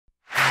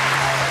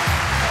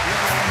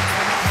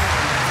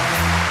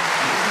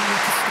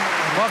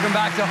Welcome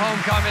back to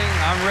Homecoming.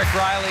 I'm Rick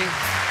Riley.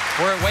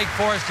 We're at Wake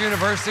Forest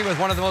University with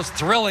one of the most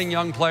thrilling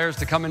young players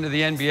to come into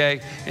the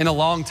NBA in a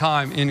long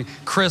time, in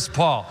Chris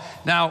Paul.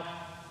 Now,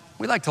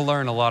 we like to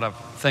learn a lot of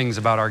things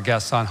about our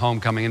guests on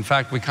Homecoming. In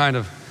fact, we kind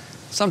of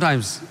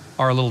sometimes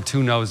are a little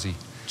too nosy.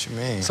 What you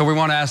mean? So we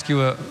want to ask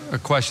you a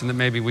question that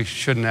maybe we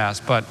shouldn't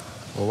ask, but...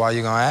 Well, why are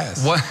you going to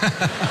ask? What?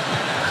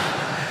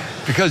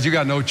 Because you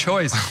got no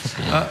choice.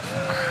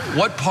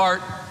 What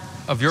part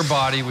of your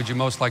body would you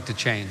most like to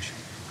change?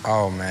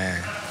 Oh,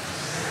 man.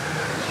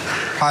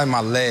 Probably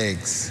my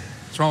legs.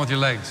 What's wrong with your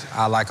legs?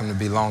 I like them to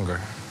be longer.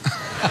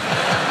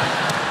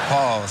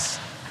 Pause.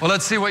 Well,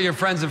 let's see what your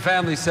friends and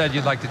family said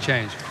you'd like to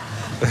change.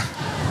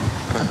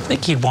 I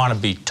think he'd want to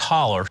be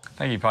taller. I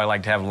think he'd probably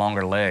like to have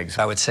longer legs.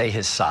 I would say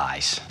his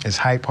size. His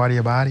height part of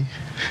your body?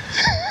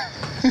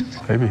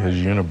 Maybe his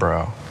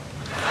unibrow.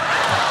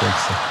 I think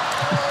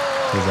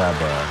so. His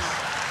eyebrows.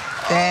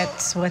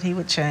 That's what he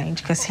would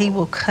change, because he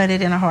will cut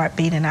it in a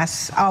heartbeat, and I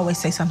always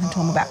say something to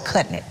him about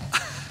cutting it.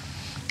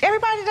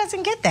 Everybody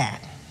doesn't get that,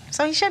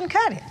 so he shouldn't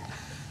cut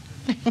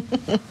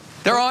it.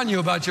 They're on you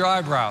about your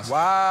eyebrows.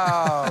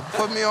 Wow,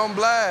 put me on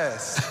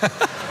blast.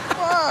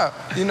 Wow.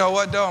 You know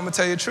what, though? I'm going to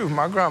tell you the truth.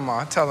 My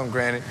grandma, tell him,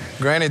 Granny.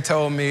 Granny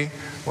told me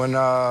when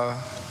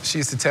she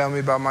used to tell me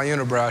about my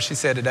unibrow, she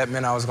said that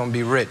meant I was going to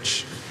be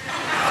rich.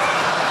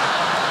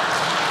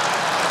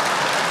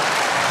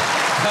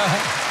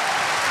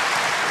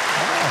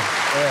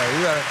 Yeah,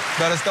 you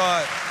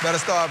better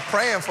start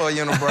praying for a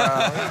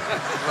unibrow.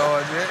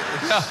 Lord,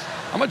 yeah.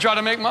 I'm going to try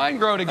to make mine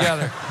grow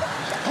together.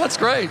 Well, that's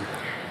great.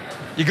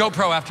 You go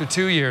pro after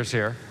 2 years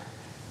here.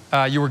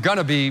 You were going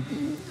to be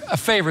a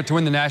favorite to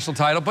win the national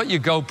title, but you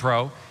go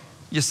pro.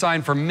 You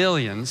signed for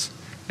millions.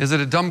 Is it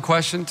a dumb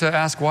question to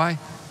ask why?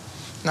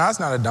 No,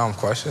 it's not a dumb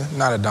question.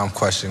 Not a dumb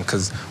question,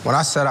 because when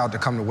I set out to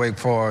come to Wake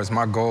Forest,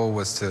 my goal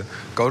was to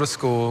go to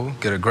school,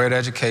 get a great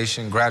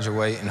education,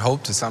 graduate, and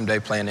hope to someday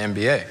play in the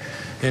NBA.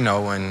 You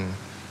know, and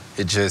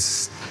the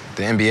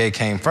NBA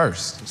came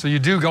first. So you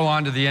do go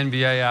on to the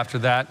NBA after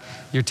that.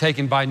 You're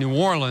taken by New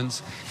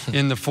Orleans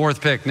in the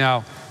 4th pick.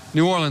 Now,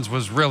 New Orleans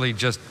was really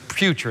just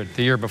putrid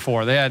the year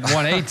before. They had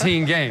won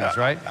 18 games,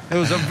 right? It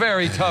was a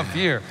very tough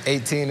year.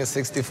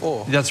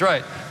 18-64. That's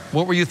right.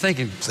 What were you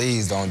thinking?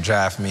 Please don't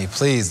draft me.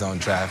 Please don't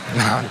draft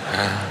me.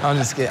 I'm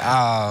just kidding.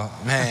 Oh,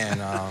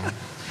 man.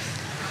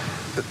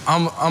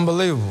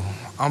 Unbelievable.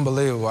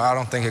 Unbelievable. I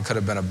don't think it could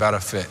have been a better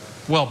fit.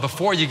 Well,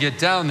 before you get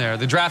down there,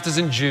 the draft is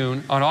in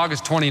June. On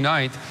August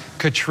 29th,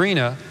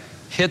 Katrina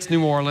hits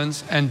New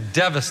Orleans and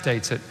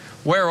devastates it.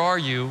 Where are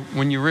you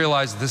when you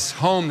realize this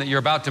home that you're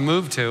about to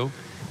move to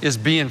is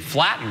being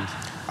flattened?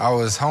 I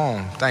was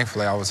home,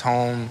 thankfully. I was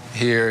home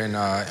here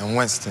in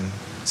Winston,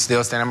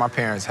 still staying at my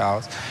parents'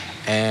 house.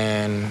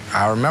 And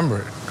I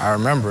remember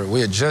it. We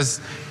had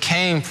just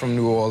came from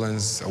New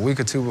Orleans a week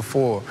or two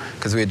before,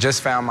 because we had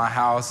just found my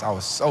house. I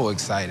was so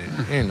excited.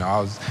 You know, I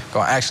was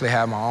going to actually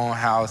have my own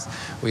house.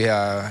 We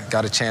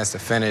got a chance to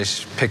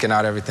finish picking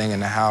out everything in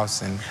the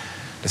house, and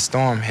the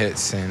storm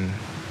hits, and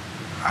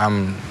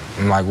I'm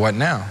like, what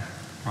now?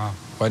 Wow.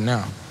 What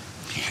now?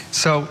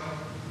 So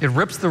it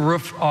rips the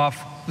roof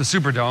off the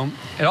Superdome.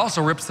 It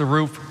also rips the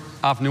roof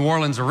off New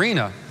Orleans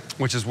Arena,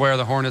 which is where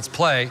the Hornets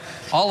play.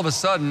 All of a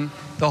sudden,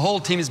 the whole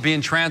team is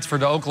being transferred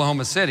to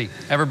Oklahoma City.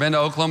 Ever been to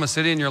Oklahoma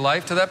City in your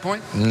life to that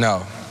point? No.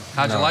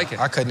 How'd you like it?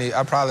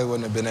 I probably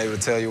wouldn't have been able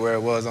to tell you where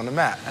it was on the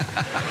map.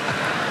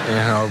 You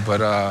know,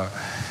 but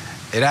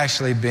it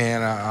actually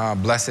being a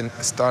blessing,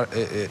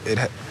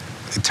 it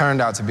turned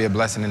out to be a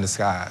blessing in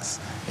disguise.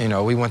 You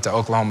know, we went to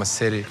Oklahoma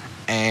City,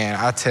 and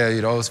I tell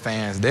you, those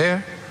fans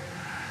there,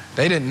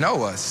 they didn't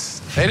know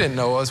us. They didn't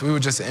know us. We were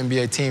just an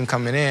NBA team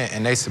coming in,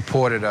 and they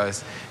supported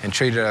us and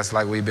treated us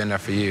like we've been there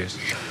for years.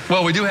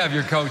 Well, we do have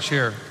your coach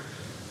here.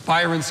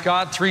 Byron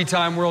Scott,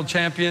 3-time world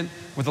champion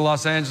with the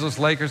Los Angeles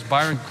Lakers.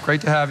 Byron,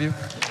 great to have you.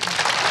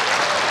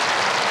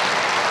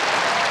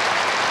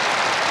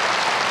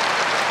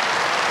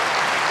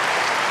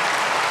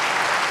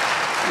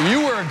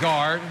 You were a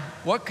guard.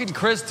 What could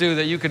Chris do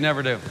that you could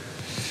never do?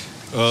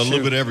 A little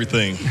bit of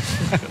everything.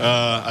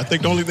 I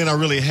think the only thing I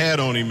really had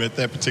on him at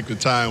that particular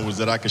time was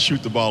that I could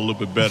shoot the ball a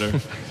little bit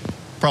better.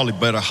 Probably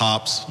better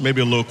hops,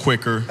 maybe a little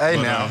quicker. Hey,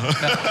 but, now.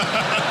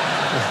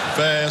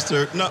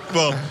 Faster. No,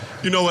 well,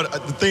 you know what?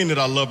 The thing that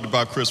I loved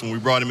about Chris, when we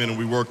brought him in and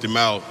we worked him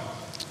out,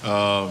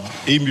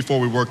 even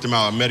before we worked him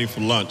out, I met him for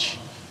lunch.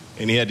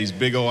 And he had these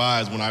big old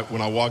eyes when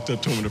I walked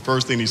up to him, and the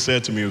first thing he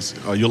said to me was,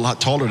 "You're a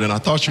lot taller than I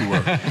thought you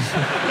were."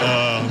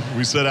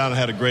 We sat down and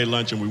had a great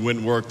lunch, and we went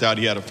and worked out.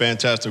 He had a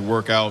fantastic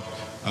workout.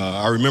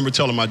 I remember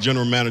telling my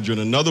general manager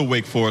and another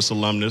Wake Forest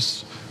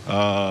alumnus,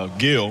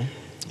 Gil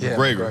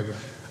McGregor,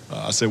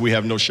 I said, we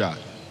have no shot.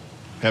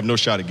 Have no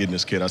shot at getting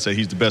this kid. I said,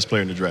 he's the best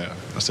player in the draft.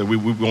 I said,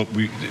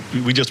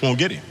 we just won't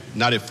get him.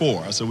 Not at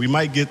 4. I said, we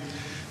might get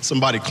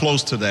somebody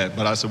close to that,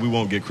 but I said, we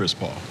won't get Chris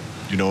Paul.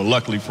 You know,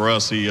 luckily for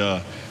us, he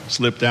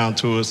slipped down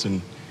to us,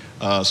 and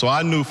so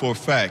I knew for a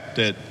fact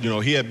that, you know,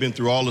 he had been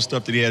through all the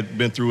stuff that he had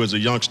been through as a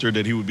youngster,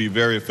 that he would be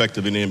very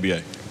effective in the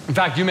NBA. In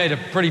fact, you made a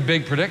pretty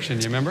big prediction,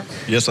 you remember?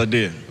 Yes, I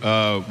did.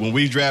 When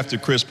we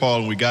drafted Chris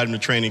Paul and we got him to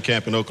training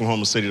camp in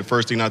Oklahoma City, the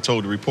first thing I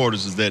told the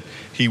reporters is that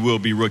he will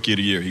be Rookie of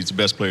the Year. He's the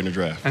best player in the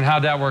draft. And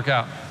how'd that work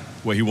out?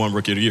 Well, he won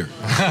Rookie of the Year.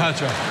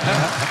 That's right.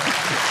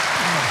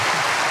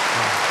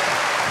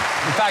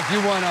 In fact, you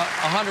won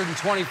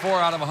 124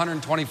 out of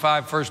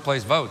 125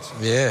 first-place votes.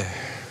 Yeah.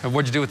 And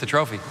what'd you do with the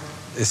trophy?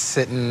 It's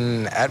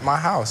sitting at my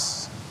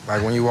house.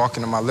 Like when you walk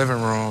into my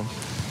living room,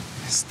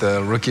 it's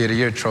the Rookie of the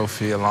Year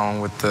trophy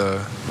along with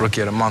the Rookie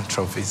of the Month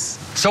trophies.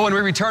 So when we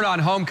return on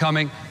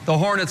Homecoming, the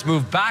Hornets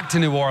move back to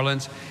New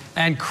Orleans,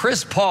 and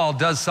Chris Paul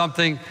does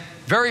something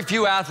very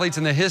few athletes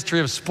in the history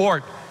of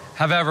sport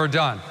have ever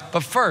done.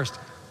 But first,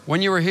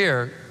 when you were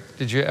here,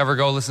 did you ever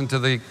go listen to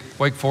the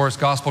Wake Forest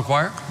Gospel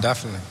Choir?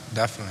 Definitely,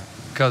 definitely.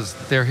 Because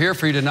they're here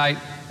for you tonight.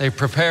 They've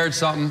prepared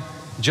something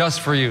just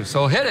for you.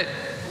 So hit it.